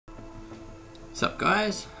What's up,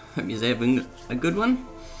 guys? Hope you're having a good one.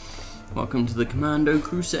 Welcome to the Commando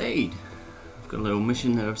Crusade. I've got a little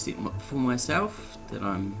mission that I've set for myself that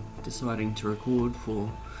I'm deciding to record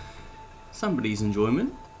for somebody's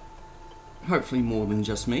enjoyment. Hopefully more than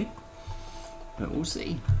just me, but we'll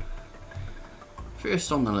see.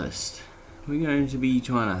 First on the list, we're going to be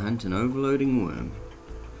trying to hunt an overloading worm.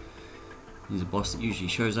 He's a boss that usually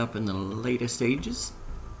shows up in the later stages.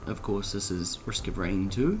 Of course, this is Risk of Rain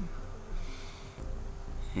 2.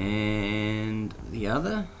 And the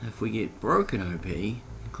other, if we get broken OP,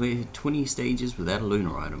 clear 20 stages without a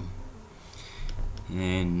lunar item.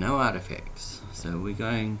 And no artifacts. So we're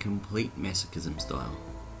going complete masochism style.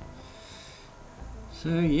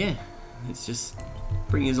 So yeah, let's just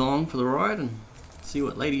bring us along for the ride and see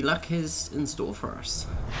what Lady Luck has in store for us.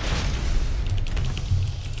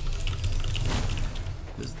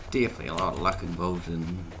 There's definitely a lot of luck involved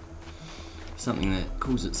in something that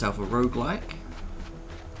calls itself a roguelike.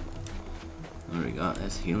 What do we got?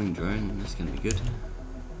 That's a healing drone. That's going to be good.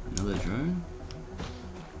 Another drone.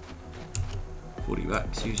 40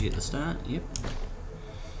 bucks usually at the start. Yep.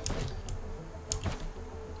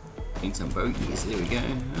 Need some bogeys. There we go.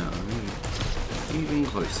 Oh, even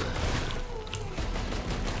closer.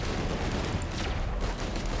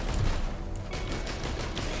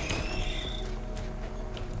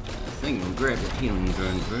 I think we'll grab the healing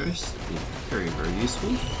drone first. Be very, very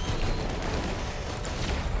useful.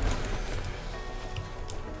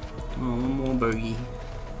 Oh, one more bogey.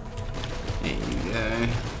 There you go.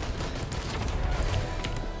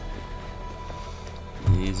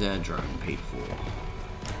 There's our drone paid for.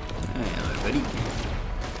 Hey, hello, buddy.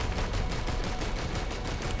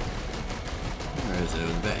 Where is it? It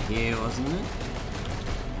was about here, wasn't it?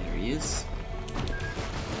 There he is.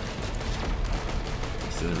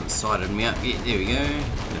 Still hasn't sighted me up yet. There we go.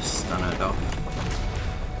 Just stun it off.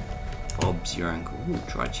 Bob's your uncle. Ooh,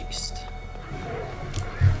 try chest.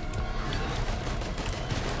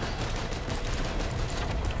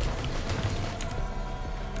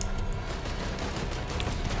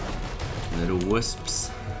 Little wisps.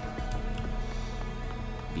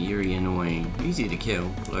 Very annoying. Easy to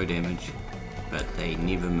kill, low damage, but they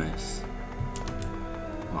never miss.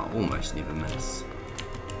 Well, almost never miss.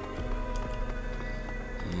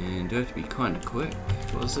 And do have to be kind of quick.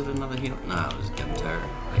 Was it another heal? No, it was a gun turret.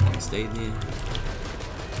 I can stay there.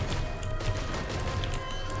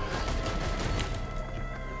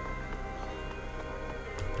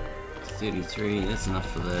 $33, that's enough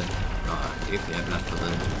for the... Oh, I definitely have enough for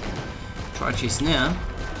the try chest now.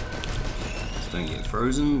 Just don't get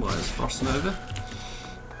frozen by his frost nova.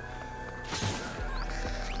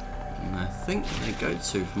 And I think the goat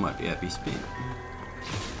tooth might be up his spit.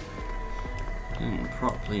 Didn't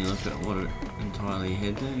properly look at what it entirely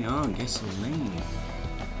had there. Oh, gasoline.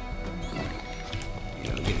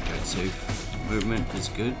 Yeah, I'll get a goat tooth. Movement is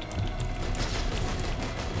good.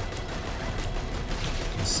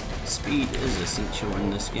 Speed is essential in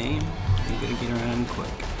this game. You gotta get around quick.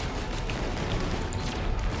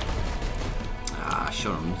 Ah,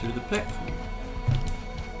 shot him through the platform.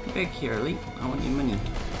 Get back here, Elite. I want your money.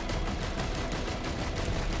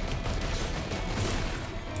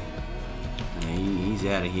 Yeah, he's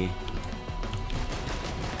out of here.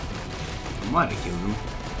 I might have killed him.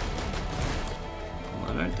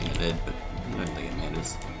 Well, I don't think I did, but I don't think it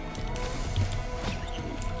matters.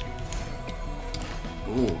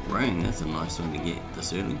 Oh, rain, that's a nice one to get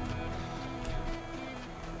this early.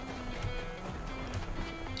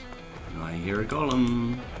 I hear a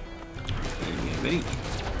golem. There you go, buddy.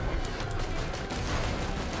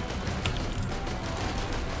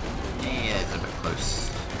 Yeah, it's a bit close.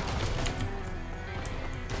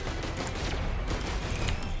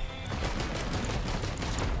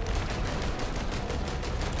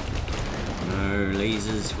 No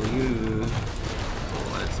lasers for you.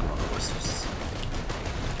 Oh, that's a lot of wisps.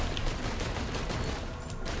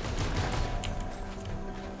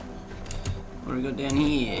 What do we got down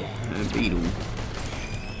here? A beetle.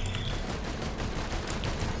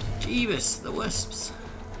 Jeebus, the wisps.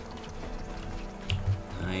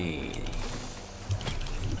 Hey.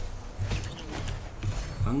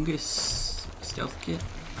 Fungus stealth kit.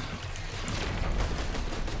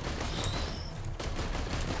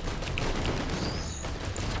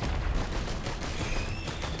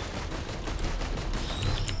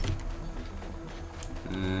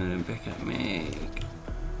 Backup mag.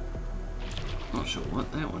 Not sure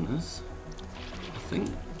what that one is. I think.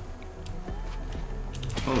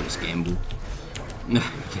 Oh, it's gamble. No,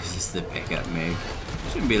 this is the backup mag.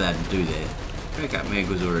 Shouldn't be allowed to do that. Backup mag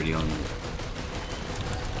was already on.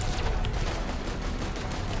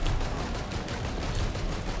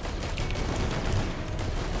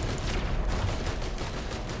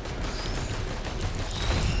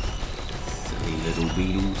 little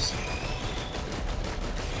beetles.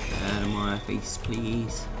 Out of my face,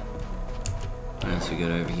 please. What else we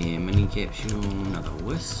got over here? Mini capsule, another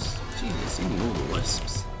wisp. Jeez, they're sending all the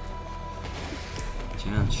wisps.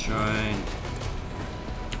 Chance shrine.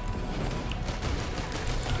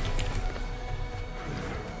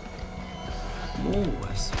 More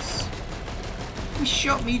wisps. He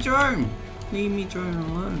shot me drone! Leave me drone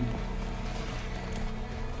alone.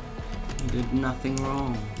 He did nothing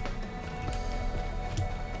wrong.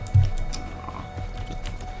 Oh.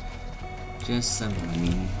 Just some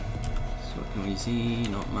money. So what can we see?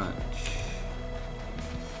 Not much.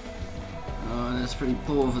 Oh, that's pretty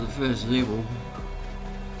poor for the first level.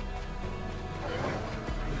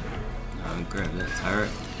 I'll grab that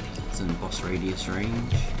turret. It's in boss radius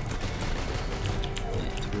range.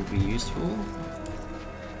 That will be useful.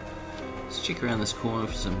 Let's check around this corner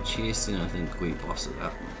for some chests and I think we boss it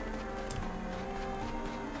up.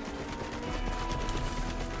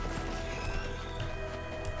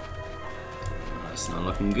 Oh, it's not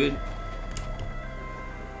looking good.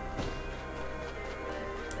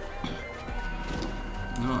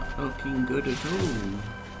 Not looking good at all.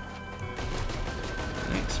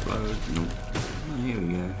 Explode. Nope. Oh, here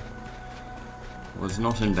we go. Was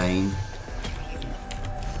not in vain.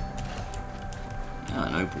 Ah,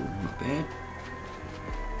 an opal, not bad.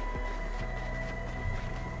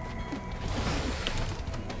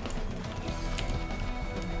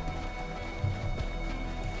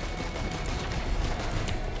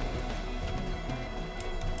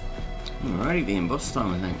 Alrighty then, boss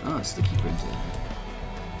time I think. Oh, sticky printer.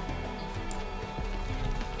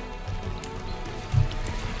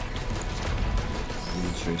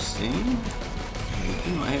 Interesting. We do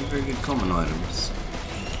not have very good common items.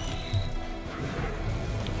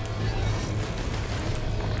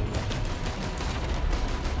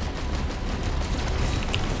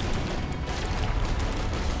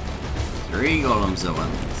 Three golems at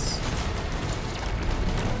once.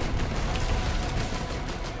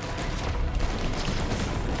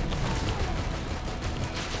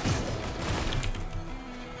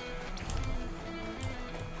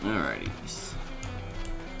 Alrighty.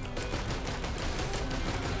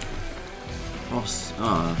 Boss,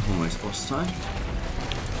 almost boss time.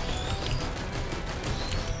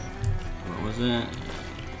 What was it?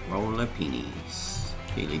 Roller pennies.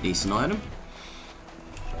 Fairly decent item.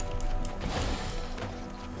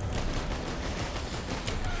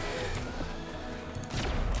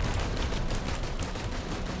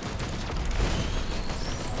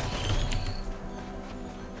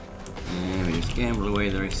 And we just gamble away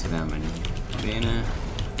the rest of our money. Banner,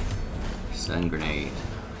 stun grenade.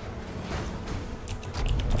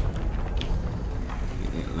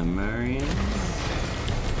 Lemurian.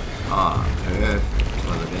 Ah, perfect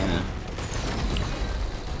for the banner.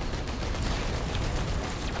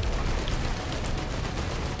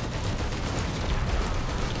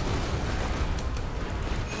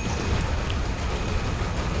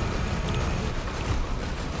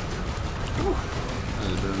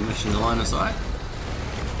 There's a bit of a mission to line of sight.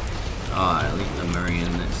 Ah, I think the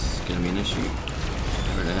Lemurian, that's going to be an issue.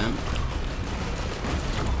 Get rid of him.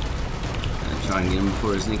 Try and get him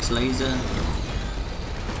before his next laser.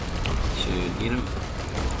 Should get him.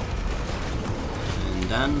 And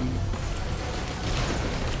done.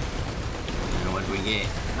 And what do we get?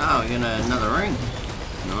 Oh, we got another ring.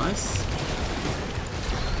 Nice.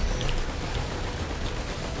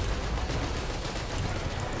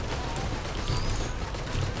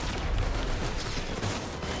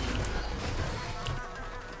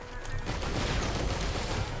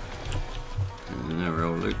 No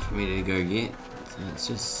real loot for me to go get, so it's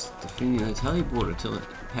just defending the teleporter till it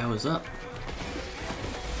powers up.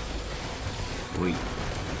 Wait.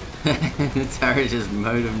 The turret just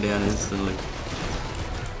mowed him down instantly.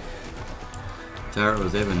 Turret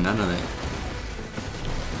was having none of that.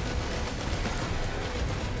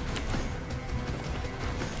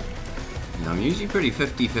 Now, I'm usually pretty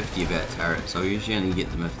 50-50 about turrets, so I usually only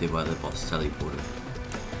get them if they're by the boss teleporter.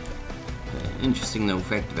 Interesting little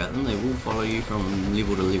fact about them, they will follow you from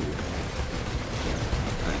level to level.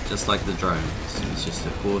 Just like the drones. It's just,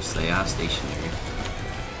 of course, they are stationary.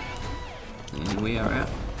 And we are out.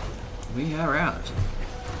 We are out.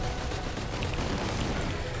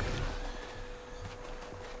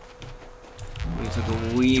 We took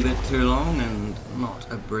a wee bit too long and not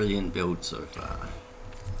a brilliant build so far.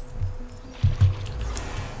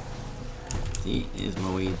 See, there's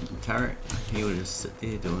my wee turret. He will just sit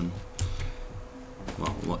there doing...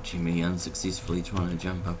 while watching me unsuccessfully trying to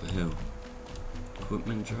jump up a hill.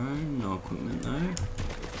 Equipment drone? No equipment though.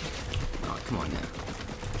 Oh, come on now.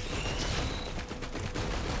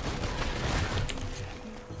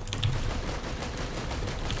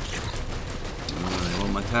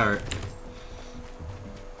 turret.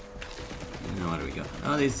 Now what do we got?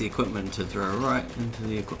 Oh, there's the equipment to throw right into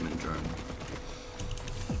the equipment drone.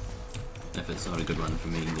 If it's not a good one for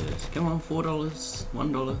me, that is. Come on, $4,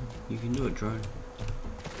 $1. You can do it, drone.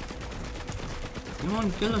 Come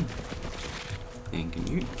on, kill him. And can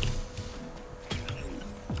you?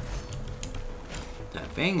 That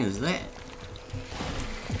thing is that.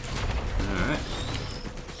 Alright.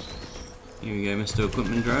 Here we go, Mr.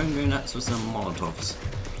 Equipment Drone. Go nuts with some Molotovs.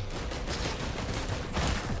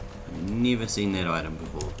 Never seen that item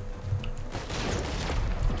before.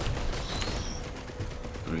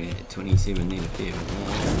 We're at 27, need a fair bit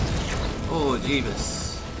more. Oh,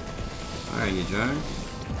 Jeebus. Where are you, drone?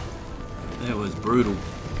 That was brutal.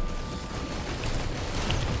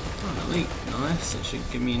 Oh, elite. Nice. That should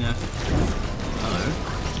give me enough. Hello.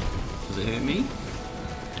 Does it hurt me?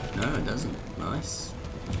 No, it doesn't. Nice.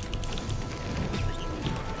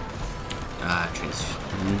 Ah,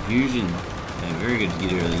 infusion. Yeah, very good to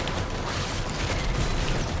get early.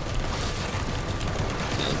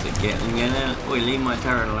 There's a Gatling gun out. Boy, leave my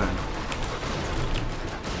turret alone.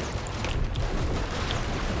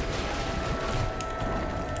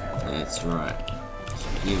 That's right.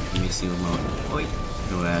 Give messy with my. Oi!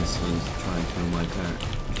 No assholes trying to kill my turret.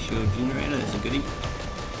 Shield generator, that's a goodie.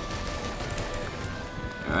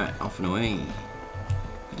 Alright, off and away.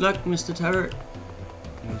 Good luck, Mr. Turret.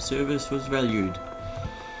 Your service was valued.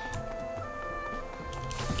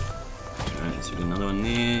 Alright, so we got another one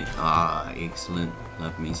there. Ah, excellent.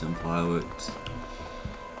 Love me some fireworks.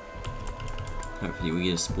 Hopefully we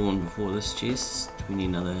get a spawn before this chest. We need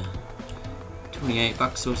another $28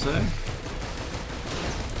 or so.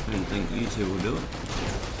 I don't think you two will do it.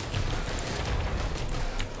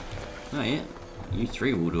 Oh yeah, you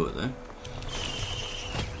three will do it though.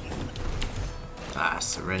 Ah,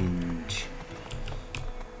 syringe.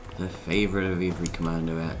 The favourite of every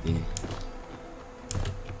commando out there.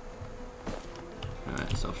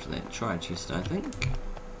 Alright, it's off to that tri-chest, I think.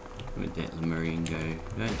 Where'd that Lemurian go?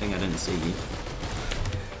 I didn't see you.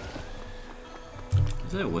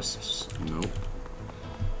 Is that wisps? Nope.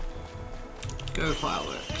 Go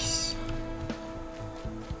fireworks.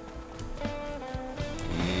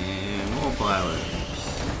 And more fireworks.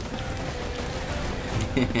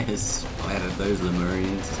 Splattered those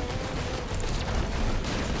Lemurians.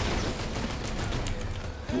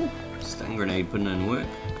 Ooh, stun grenade putting in work.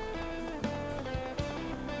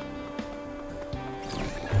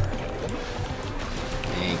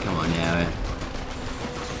 Hey, come on now.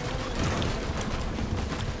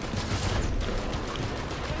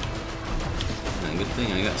 Good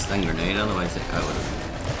thing I got stun grenade, otherwise that guy would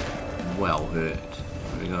have well hurt.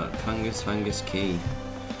 We got fungus key.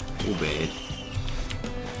 All bad.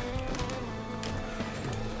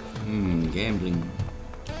 Gambling.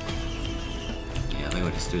 Yeah, I think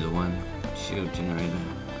I'll just do the one shield generator.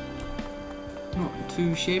 Not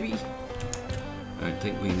too shabby. I don't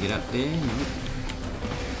think we can get up there. No.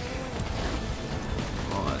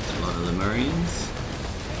 Oh, that's a lot of Lemurians.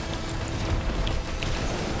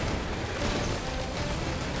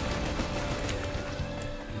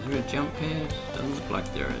 Is there a jump pad? Doesn't look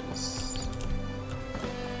like there is.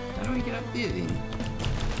 How do we get up there then?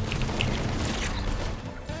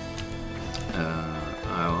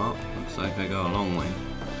 Oh well, looks like I go a long way.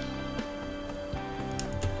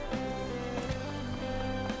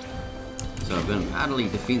 So I've been an utterly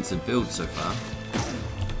defensive build so far.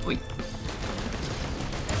 Wait.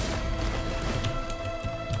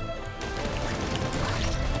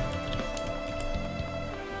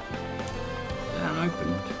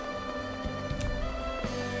 Unopened.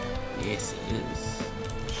 Yes, it is.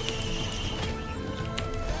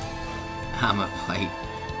 Armor plate.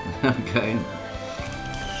 Okay.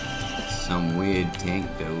 Some weird tank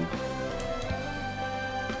build.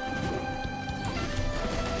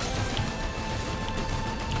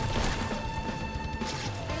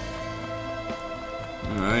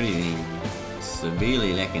 Alrighty then.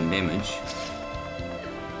 Severely lacking damage.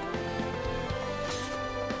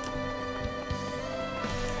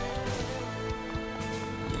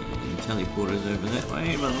 And teleporters over that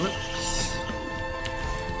way, by the looks.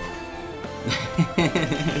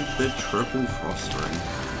 The triple frost ring.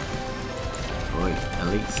 Boy,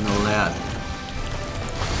 elite's not allowed.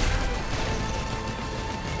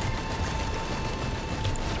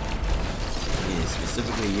 Yeah,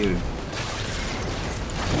 specifically you.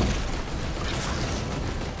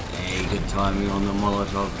 Hey, good timing on the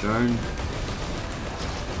Molotov drone.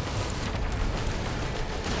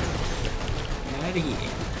 Get out of here.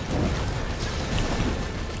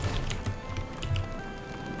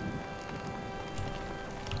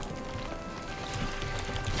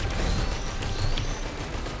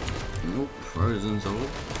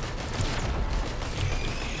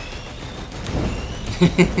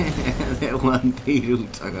 That one beetle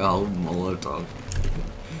took a whole Molotov.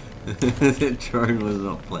 That drone was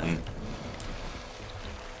not playing.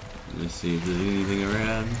 Let's see if there's anything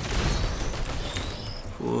around.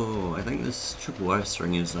 Whoa, I think this triple ice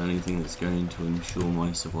ring is the only thing that's going to ensure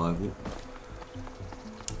my survival.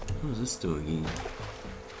 What does this do again?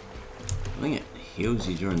 I think it heals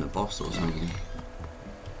you during the boss or something.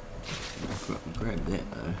 Grab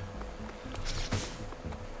that though.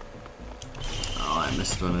 Oh, I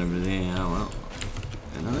missed one over there. Oh well.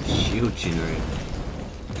 Another shield generator.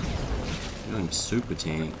 Doing super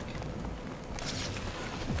tank.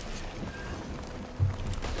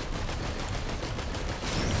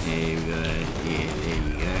 There you go. Yeah, there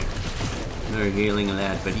you go. No healing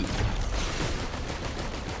allowed, buddy.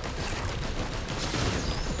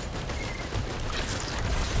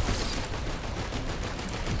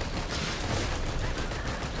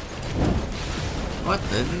 What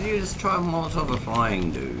the? Did you just try Molotov a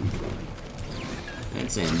flying dude?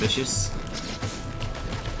 That's ambitious.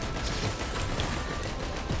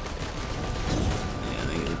 Yeah, I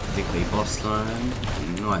think it's particularly boss time.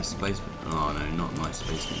 Nice spaceman. Oh no, not nice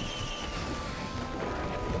spaceman.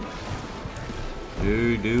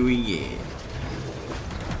 Who do we get?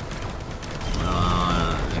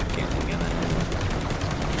 Oh, okay, I'm gonna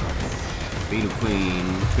Beetle Queen,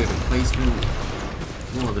 perfect placement.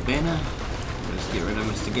 More the banner. Let's get rid of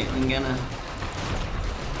Mr. Gatling Gunner.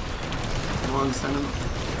 Come on, son of a...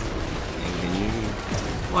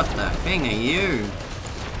 What the thing are you?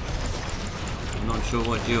 I'm not sure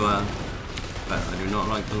what you are, but I do not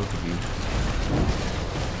like the look of you.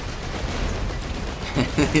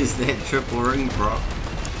 Is that triple ring prop?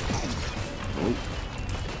 Oh.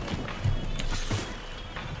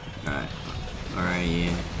 Alright. Alright,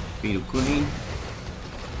 yeah. Beetle Queen.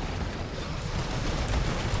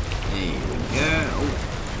 There we go. Oh.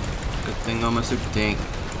 Good thing I'm a super tank.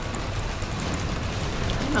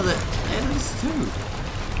 No, that is too.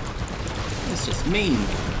 That's just mean.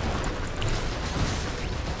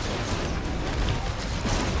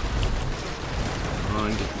 Come on,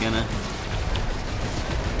 get the gunner.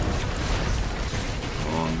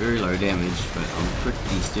 Oh, I'm very low damage, but I'm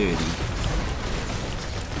pretty sturdy.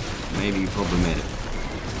 Maybe problematic.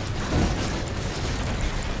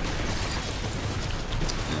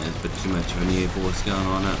 There's a bit too much of an air force going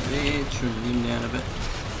on up there. Trim him down a bit.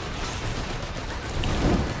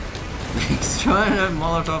 He's trying to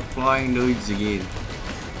Molotov flying dudes again.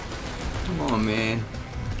 Come on, man.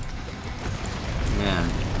 Yeah.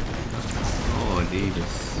 Oh,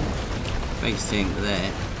 Davis. Face tank for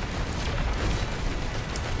that.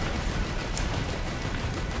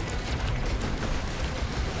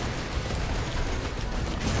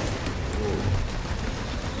 Oh.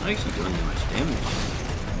 Not actually doing that much damage.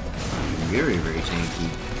 I'm very, very tanky.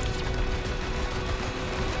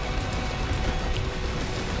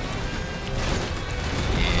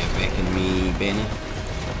 Me, Benny.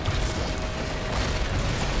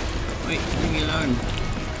 Wait, leave me alone.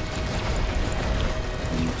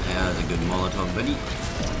 That was a good Molotov, buddy.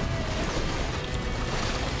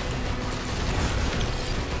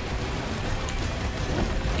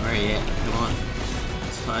 Where are you at? Come on.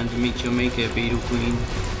 It's time to meet your maker, Beetle Queen.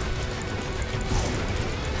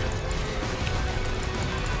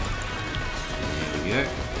 There we go.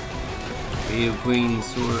 Beetle Queen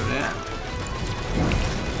sorted out.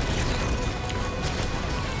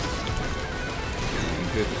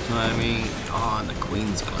 Perfect timing. Oh, and the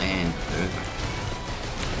Queen's Clan. Perfect.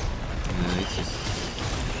 Let's just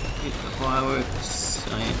hit the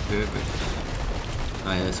fireworks. I ain't perfect.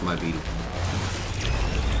 Oh yeah, that's my beetle.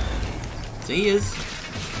 See yous.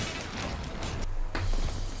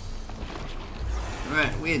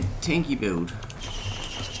 Alright, weird tanky build.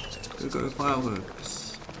 Go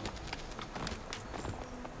fireworks.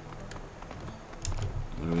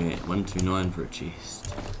 What are we at? 129 for a chest.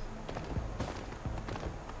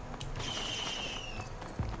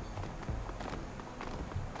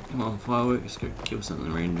 Come on, fireworks, go kill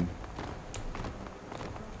something random.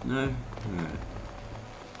 No? Alright.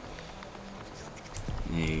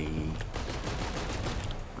 Hey.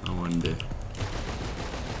 I wonder.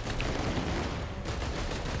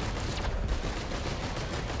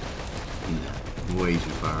 No, way too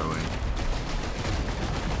far away.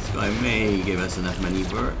 This guy may give us enough money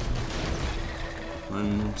for it.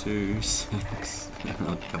 1, 2, 6.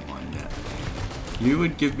 Oh, come on now. You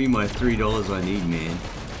would give me my $3 I need, man.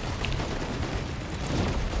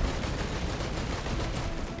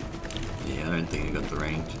 I don't think I got the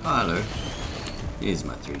range. Oh, hello. Here's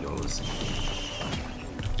my $3.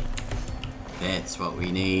 That's what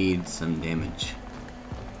we need, some damage.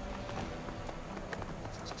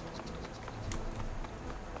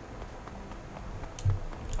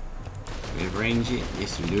 range yet?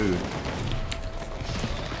 Yes, we do.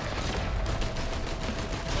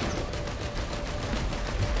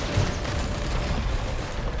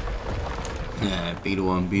 Yeah, beetle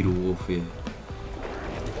on beetle warfare.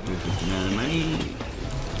 Perfect amount of money.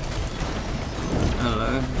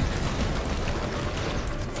 Hello.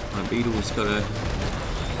 My beetle's got a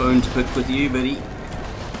bone to pick with you, buddy.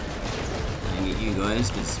 And get you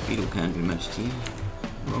guys, because beetle can't do much to you.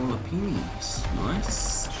 Roll of pennies.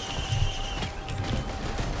 Nice.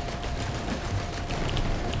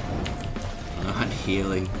 Alright,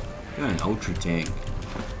 Healy. Going ultra tank.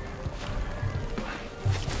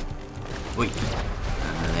 Wait.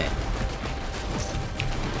 None of that.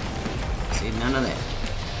 Said none of that.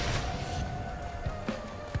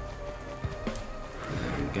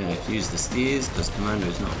 I'm going to use the stairs because Commando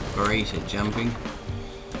is not great at jumping.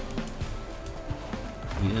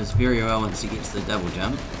 He does very well once he gets the double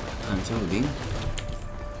jump. Until then,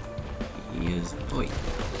 he is. Oi.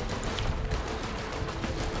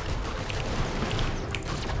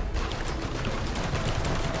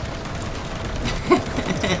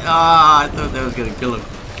 Ah, I thought that was gonna kill him. I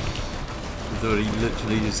thought he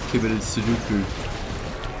literally just committed Sudoku.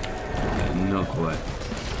 Not quite.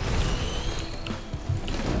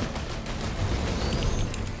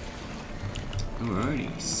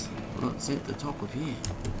 Alrighties. What's at the top of here?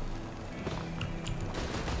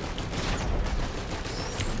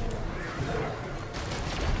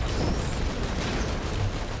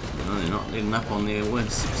 No, they're not letting up on their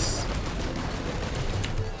wisps.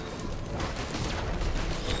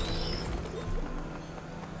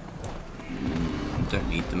 Don't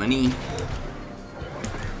need the money.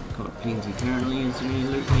 Got plenty currently. Is there any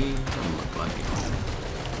loot here? Doesn't look like it.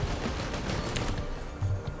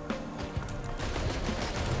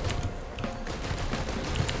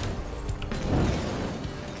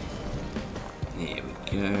 There we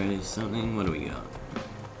go. There's something. What do we got?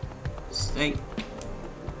 Steak.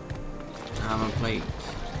 Armor plate.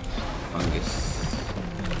 Fungus.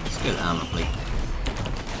 Let's go to armor plate.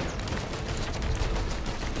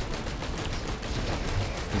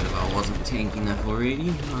 I wasn't tanky enough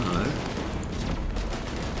already. Hello.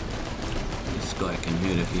 This guy can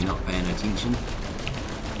hurt if you're not paying attention.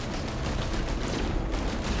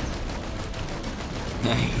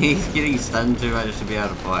 He's getting stunned too much to be able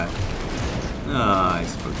to fire. Ah, I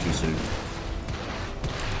spoke too soon.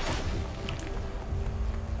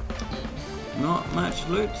 Not much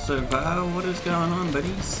loot so far. What is going on,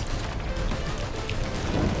 buddies?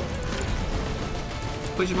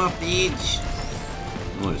 Push him off the edge.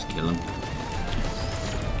 We'll just kill him.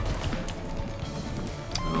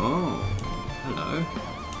 Oh, hello.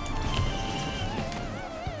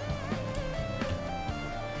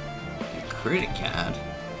 A credit card?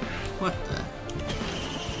 What the?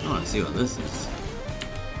 I want to see what this is.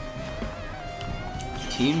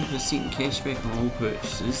 10% cashback on all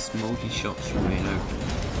purchases, multi-shops remain open.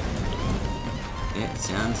 That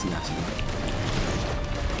sounds nutty.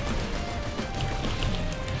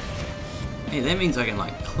 Hey, that means I can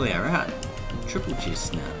like clear out triple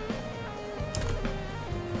chests now.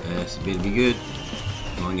 This better be good.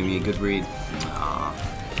 Come on, give me a good red. Ah.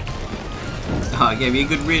 Oh, I gave you a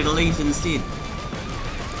good red elite instead.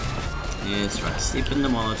 Yeah, that's right. Step in the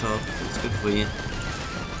Molotov. It's good for you.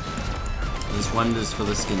 There's wonders for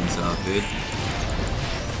the skin, so I've heard.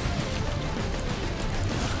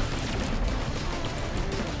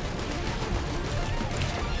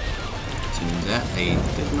 Turns out they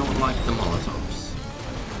did not like the Molotovs.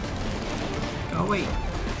 Go away.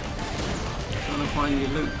 Trying to find your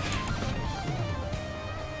loot.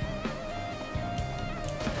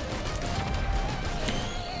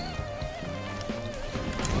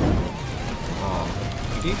 Oh,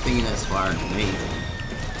 I keep thinking that's firing at me.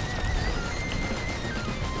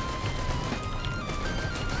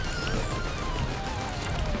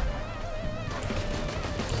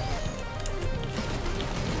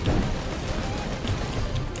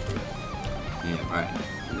 Right,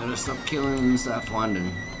 I'm gonna stop killing and start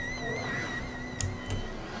finding.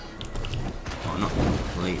 Oh, not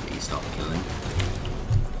completely stop killing.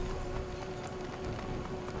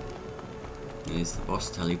 There's the boss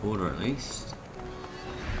teleporter at least.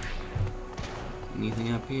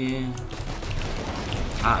 Anything up here?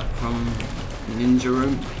 Apart from Ninja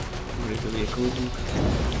Room, whatever they're called.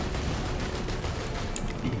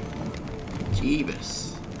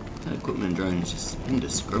 Jeebus. That equipment drone is just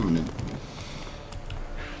indiscriminate.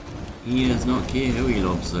 He does not care who he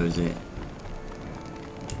lobs those at. Is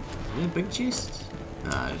that a big chest?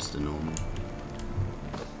 Ah, just a normal.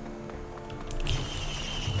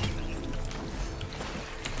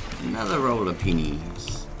 Another roll of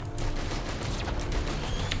pennies.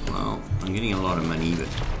 Well, I'm getting a lot of money, but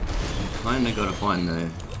kinda gotta find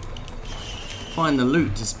the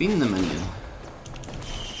loot to spend the million.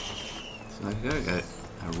 So I gotta get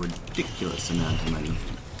a ridiculous amount of money.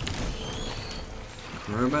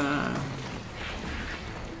 Crowbar.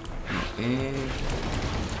 Not bad.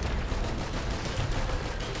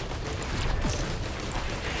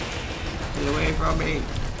 Get away from me!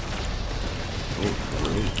 Oh,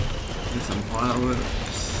 great. Get some fireworks.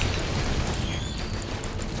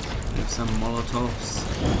 Get some Molotovs.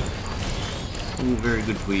 All very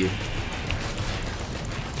good for you.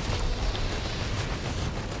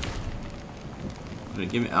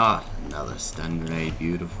 Give me another stun grenade,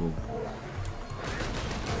 beautiful.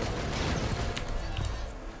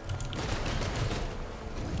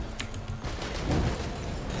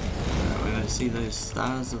 We're gonna see those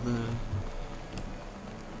stars of the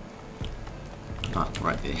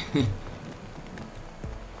right there.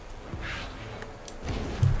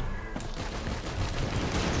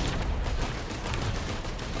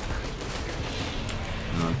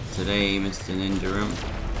 Not today, Mr. Ninja.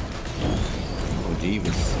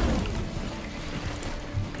 Jeebus.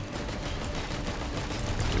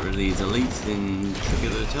 Get rid of these elites, then trigger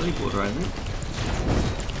the teleporter, I think.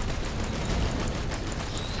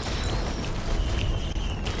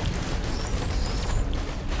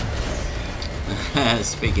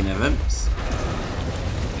 Speaking of imps.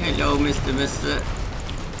 Hello, Mister.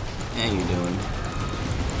 How you doing?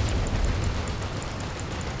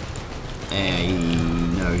 Hey,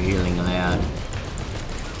 no healing allowed.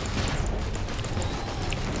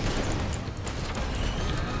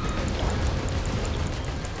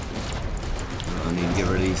 I need to get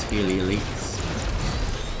rid of these Healy elites.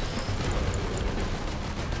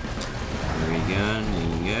 There we go, there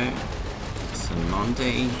you go. Some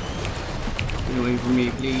Monte. Get away from me,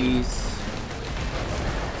 please.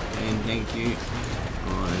 And thank you.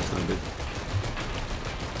 Oh, that's not good.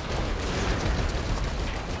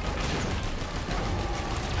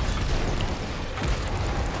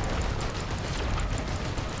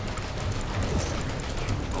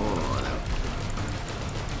 Oh,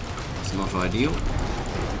 that's not ideal.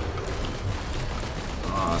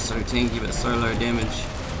 Oh, so tanky but so low damage.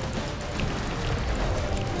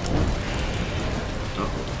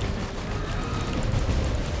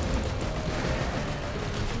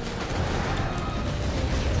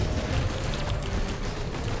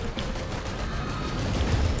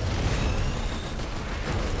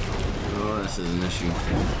 This is an issue.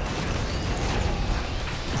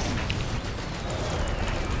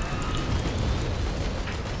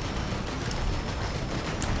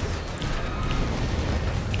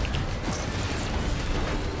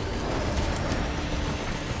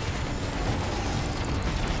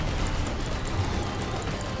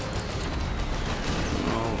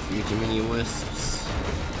 Oh, a few too many wisps.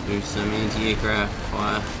 Do some anti-aircraft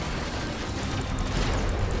fire.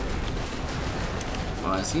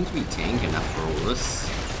 I seem to be tank enough for all this.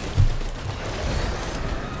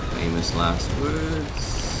 Famous last words.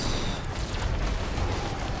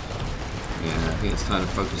 Yeah, I think it's time to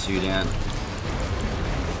focus you down.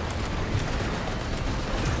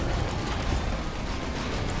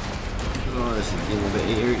 Oh, this is getting a bit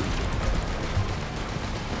eerie.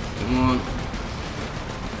 Come on.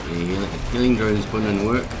 Yeah, healing drone's putting in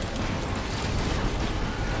work.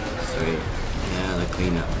 Sweet. Now the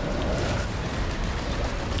cleanup.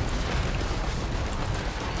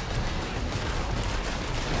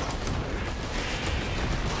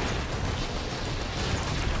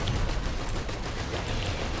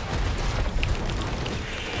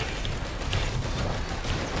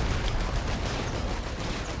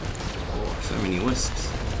 So many wisps.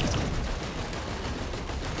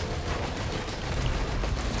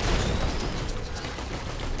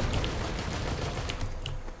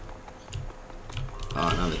 Oh,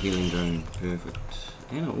 another healing drone. Perfect.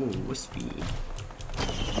 And wispy.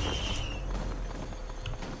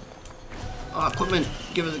 Oh, equipment!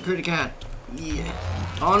 Give us a credit card! Yeah.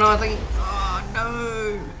 Oh no, I think. Oh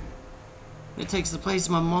no! It takes the place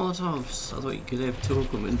of my Molotovs. I thought you could have 2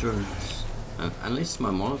 equipment drones. Unless my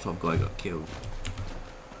Molotov guy got killed.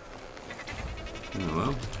 Oh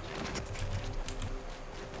well.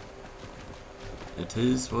 It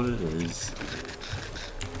is what it is.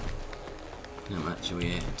 How much are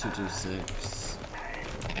we at? 226.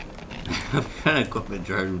 I've got an equipment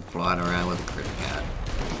drone flying around with a credit card.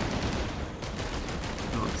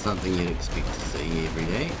 Not something you'd expect to see every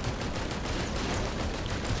day.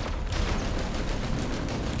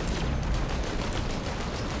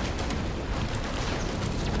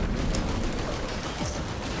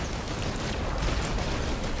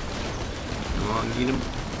 Get him.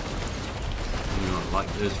 Not like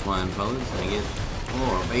those flying fellas. They get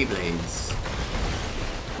more Beyblades.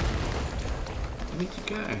 Where'd you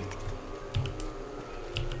go?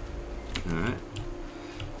 Alright.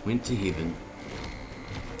 Went to heaven.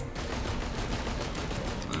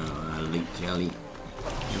 Oh, elite jelly.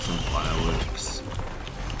 And some fireworks.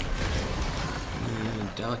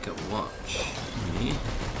 Delicate watch. Yeah.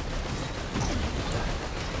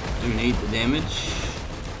 Do need the damage.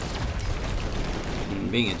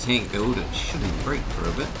 And being a tank build, it shouldn't break for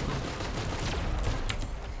a bit.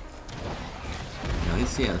 Now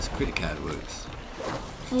let's see how this credit card works.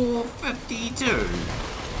 452.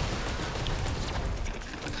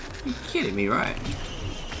 You're kidding me, right?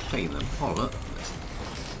 Taking the wallet.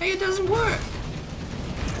 Hey, it doesn't work.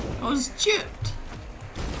 I was gypped.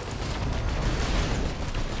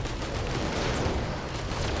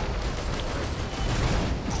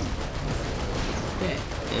 That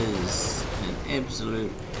is an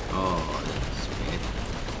absolute. Oh, that's bad.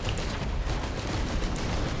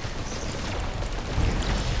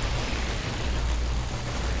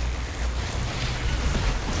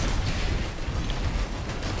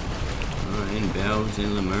 And Bells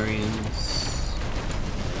and Lemurians.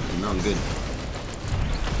 Not good.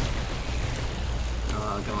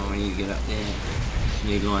 Oh, come on, we need to get up there. Just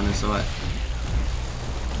need line of sight.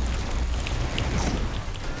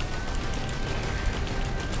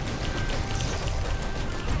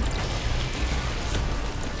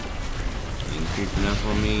 Ain't creeping up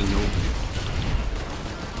on me, nope.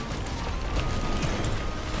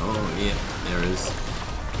 Oh, yeah, there is.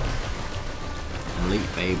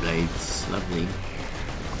 Elite Beyblades, lovely.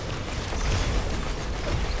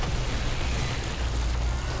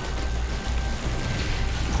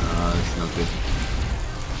 Oh, that's not good.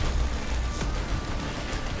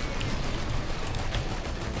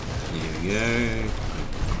 There we go.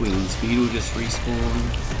 Queen's Beetle just respawned.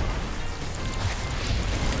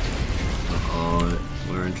 Uh-oh,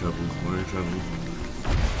 we're in trouble, we're in trouble.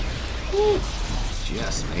 Woo.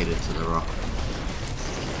 Just made it to the rock.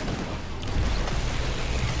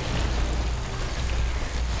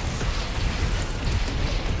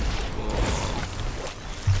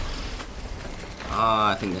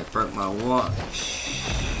 Ah, I think that broke my watch.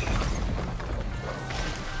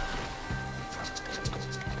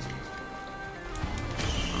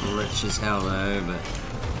 I'm rich as hell though, but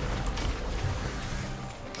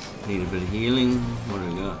need a bit of healing. What do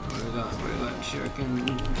we got? What do we got? What do we got? Shuriken?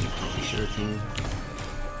 Probably Shuriken.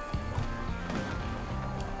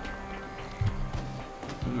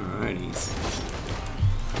 Alrighties.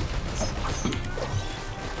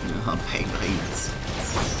 Oh, Beyblades.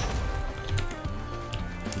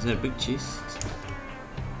 Is that a big chest?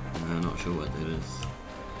 No, I'm not sure what that is.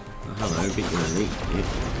 Oh, hello, big elite. Yep.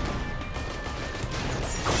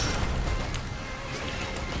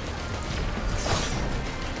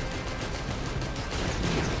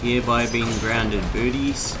 Hereby being grounded,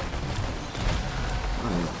 birdies.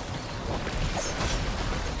 Oh.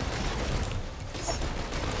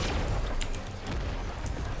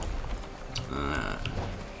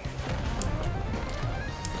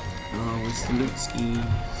 Oh, where's the loot skis?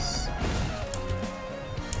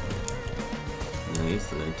 No, it's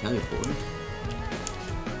the teleporter.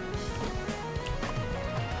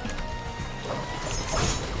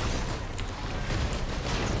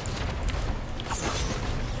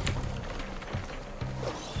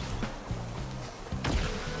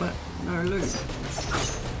 But no loot.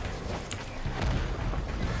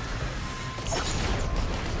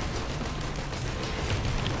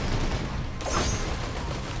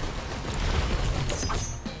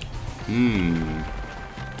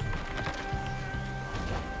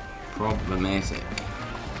 Problematic.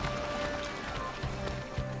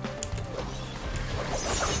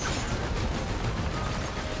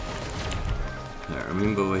 Now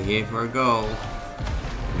remember, we're here for a goal.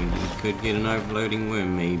 We could get an overloading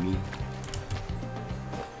worm, maybe.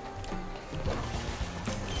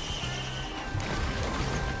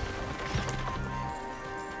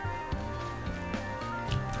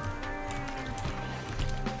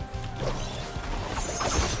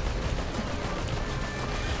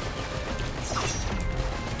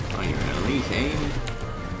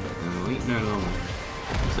 Wait no longer.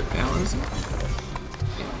 Is it balanced?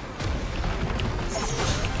 Yeah.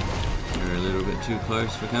 We're a little bit too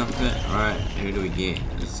close for comfort. Alright, who do we get?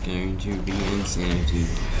 It's going to be insanity.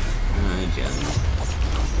 Jelly.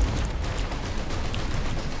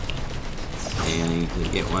 Okay, I need to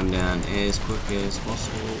get one down as quick as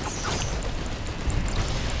possible.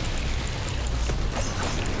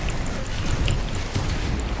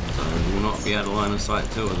 So we will not be able to line of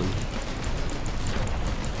sight two of them.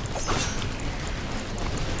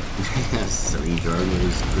 Silly drone with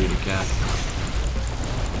his cruder cat.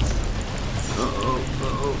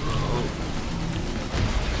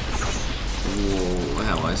 Whoa,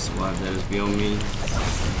 how I survived that is beyond me.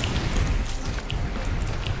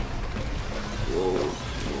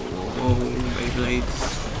 Whoa, Beyblades.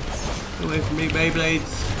 Get away from me,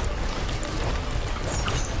 Beyblades.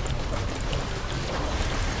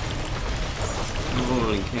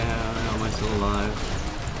 Holy cow, how am I still alive?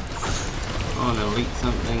 Oh no, leak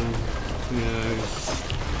something. Who knows?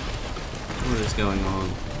 What is going on?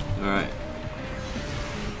 Alright.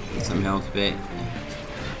 Get some health back.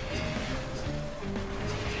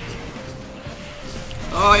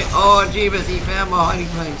 Oh, jeebus, he found my hiding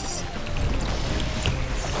place.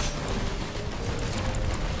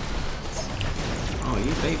 Oh,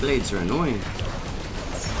 you Beyblades are annoying.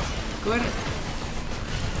 Got it.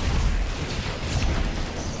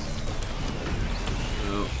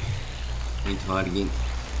 Oh, need to fight again.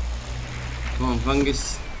 Come on,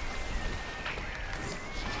 fungus.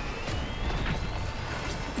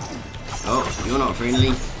 Oh, you're not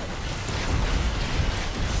friendly.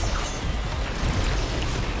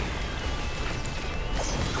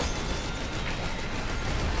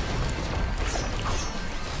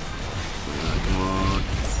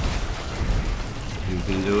 You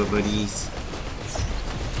can do it, buddies.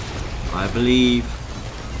 I believe.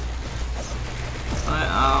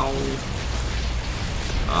 Ow.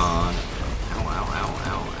 Oh, ow.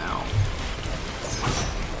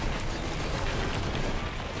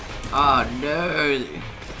 Oh no.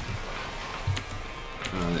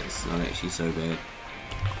 Oh, that's not actually so bad.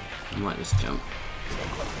 I might just jump.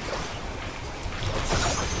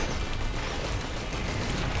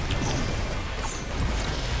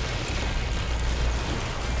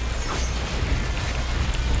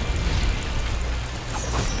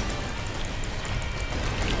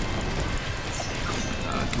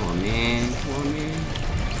 Come on, man.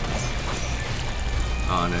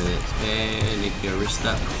 Oh no, that's bad. I need to go wrist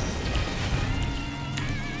up.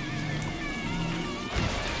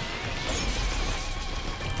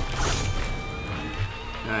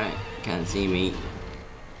 Alright, can't see me.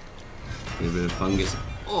 A little bit of fungus.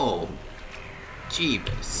 Oh,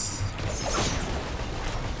 jeebus.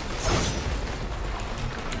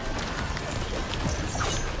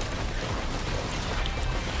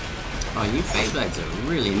 Oh, you Beyblades are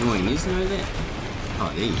really annoying, isn't it? That?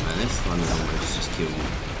 Oh, there you go. That's the one that almost just killed me.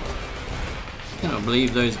 I cannot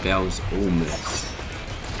believe those bells all missed.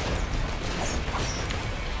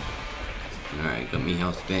 Alright, got me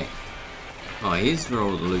health back. Oh, here's where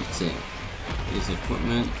all the loot's at. Here's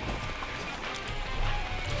equipment.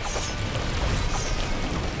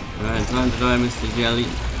 Right, time to die, Mr. Jelly.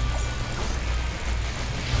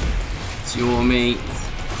 It's your meat.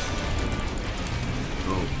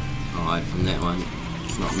 Oh, I'll hide from that one.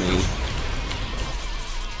 It's not me.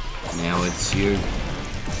 Now it's you.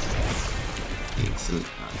 Excellent.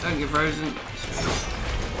 Oh, don't get frozen.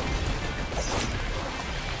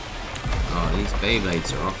 Oh, these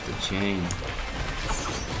Beyblades are off the chain.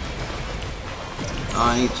 Oh,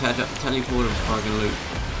 I need to charge up the teleporter before I can loot.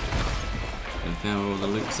 I found where all the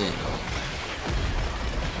loot's at.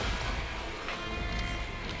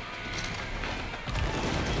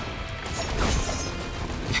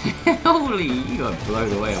 Holy, you got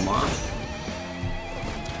blown away a mile.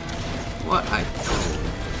 What? Oh.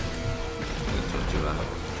 That's what you are.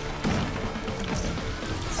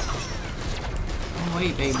 Oh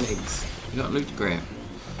wait, Beyblades. You got loot to grab.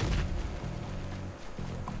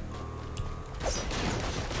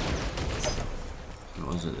 What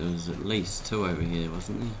was it? There was at least two over here,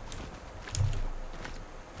 wasn't there?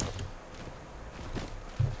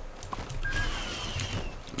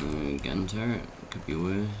 Gun turret. Could be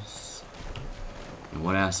worse. And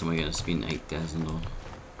what else am I going to spend 8,000 on?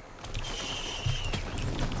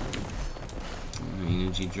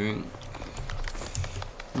 Energy drink.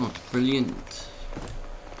 Not brilliant.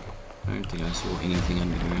 I don't think I saw anything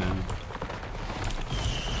underground.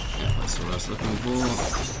 Yeah, that's what I was looking for.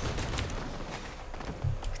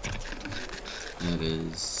 That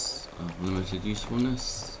is of limited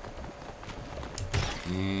usefulness.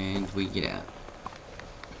 And we get out.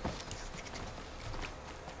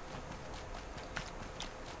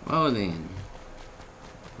 Well then,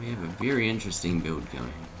 we have a very interesting build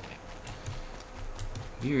going.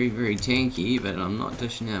 Very, very tanky, but I'm not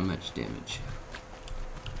dishing out much damage.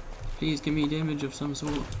 Please give me damage of some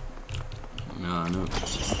sort. No,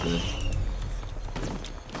 it's just the...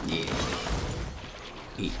 Yeah.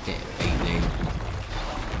 Eat that baby.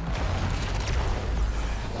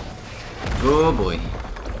 Oh boy.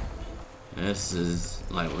 This is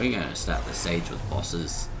like, we're gonna start the stage with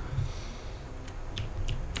bosses.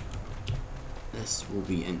 This will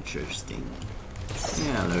be interesting.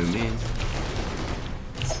 Yeah, hello, man.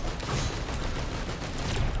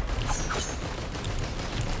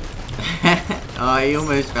 Oh, he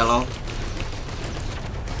almost fell off.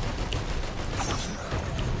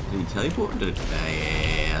 Did he teleport?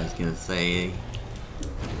 Yeah, I was gonna say.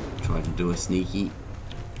 Tried to do a sneaky.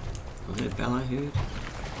 Was it a bell I heard?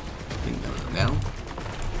 I think that was a bell.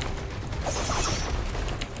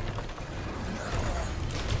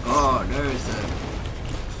 Oh, there's a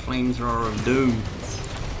flamethrower of doom.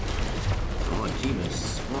 Oh,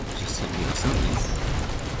 Jeebus. What just sent me something?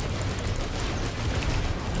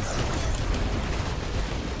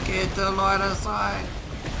 Get the light aside!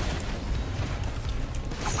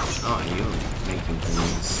 Oh, you're making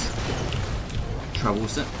things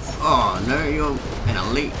troublesome. Oh no, you're an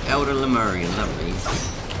elite elder Lemurian, lovely.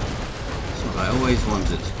 That's what I always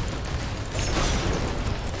wanted.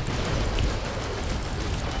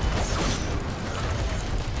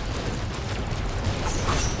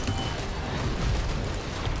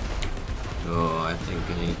 Oh, I think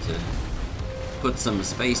I need to put some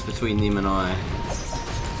space between them and I.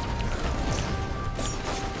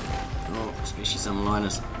 Especially some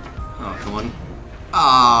Linus. Oh, come on.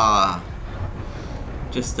 Ah!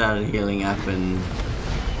 Just started healing up and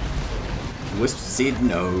Wisp said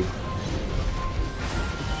no.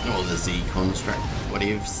 Oh, the Z construct.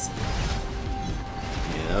 Whatevs.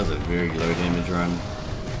 Yeah, that was a very low damage run.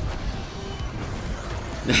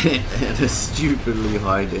 And a stupidly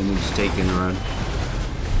high damage taken run.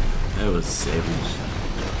 That was savage.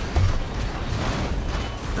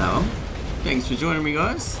 Oh, thanks for joining me,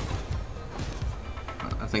 guys.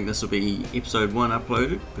 I think this will be episode 1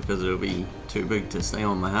 uploaded because it'll be too big to stay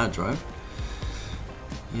on my hard drive.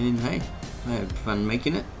 And hey, I had fun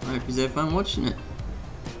making it. I hope you had fun watching it.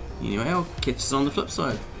 Anyway, I'll catch us on the flip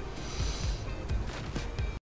side.